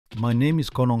My name is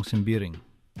Konong Sembiring.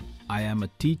 I am a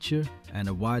teacher and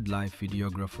a wildlife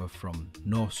videographer from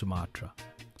North Sumatra.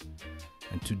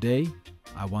 And today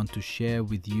I want to share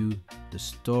with you the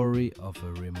story of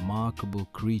a remarkable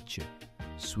creature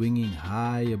swinging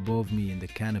high above me in the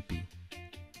canopy,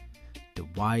 the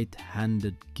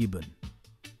white-handed gibbon.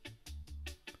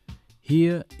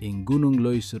 Here in Gunung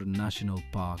Leuser National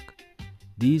Park,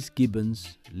 these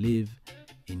gibbons live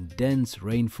in dense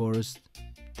rainforests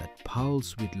that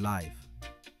pulse with life.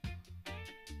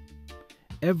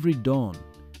 Every dawn,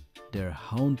 their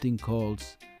haunting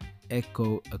calls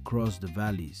echo across the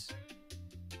valleys,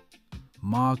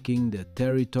 marking their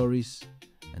territories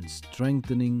and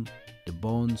strengthening the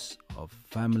bonds of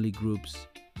family groups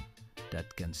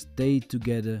that can stay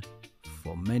together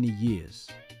for many years.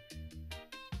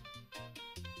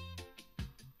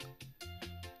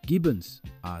 Gibbons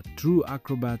are true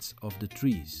acrobats of the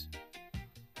trees,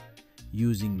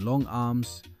 using long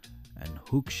arms and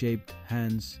hook-shaped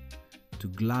hands to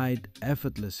glide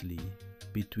effortlessly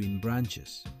between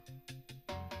branches,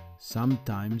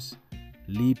 sometimes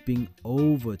leaping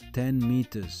over 10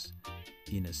 meters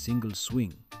in a single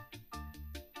swing.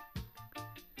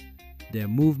 Their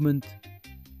movement,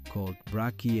 called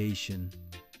brachiation,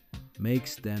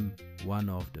 makes them one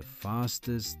of the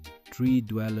fastest tree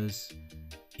dwellers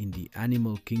in the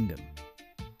animal kingdom.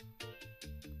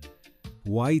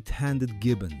 White-handed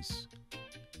gibbons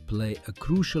play a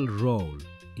crucial role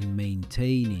in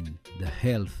maintaining the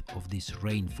health of these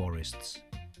rainforests.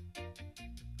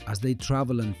 As they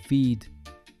travel and feed,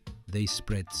 they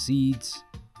spread seeds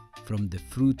from the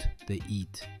fruit they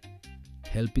eat,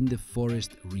 helping the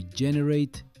forest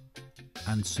regenerate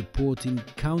and supporting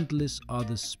countless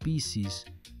other species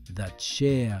that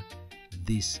share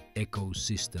this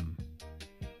ecosystem.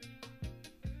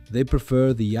 They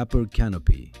prefer the upper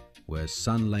canopy, where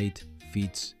sunlight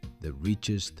feeds the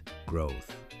richest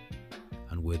growth,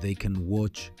 and where they can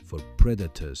watch for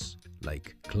predators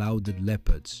like clouded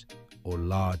leopards or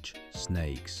large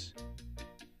snakes.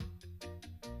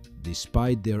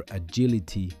 Despite their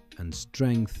agility and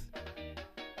strength,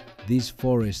 these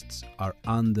forests are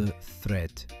under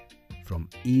threat from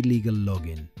illegal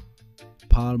logging,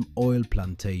 palm oil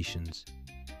plantations,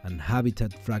 and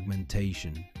habitat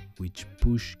fragmentation, which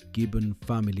push gibbon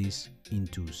families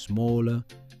into smaller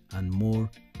and more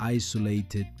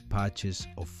isolated patches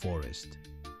of forest.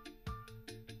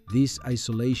 This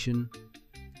isolation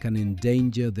can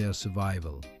endanger their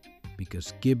survival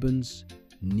because gibbons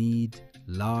need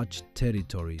large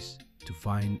territories to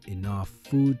find enough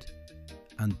food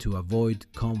and to avoid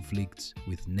conflicts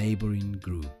with neighboring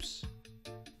groups.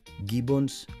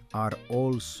 Gibbons are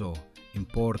also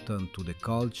important to the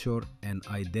culture and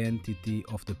identity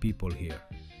of the people here.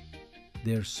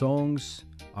 Their songs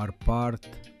are part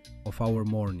of our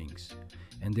mornings,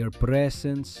 and their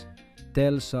presence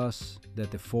tells us that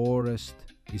the forest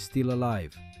is still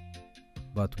alive.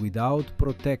 But without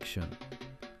protection,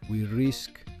 we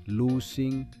risk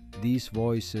losing these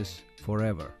voices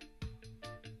forever.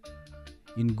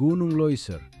 In Gunung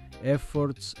Leuser,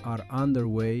 efforts are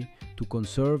underway to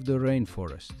conserve the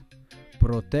rainforest,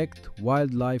 protect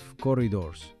wildlife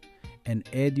corridors, and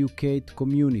educate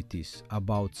communities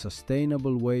about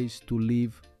sustainable ways to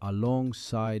live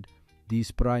alongside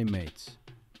these primates.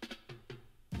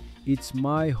 It's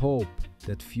my hope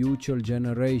that future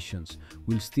generations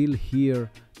will still hear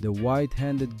the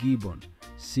white-handed gibbon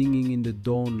singing in the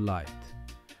dawn light,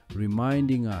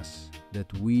 reminding us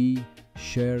that we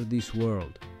share this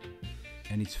world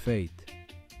and its fate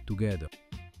together.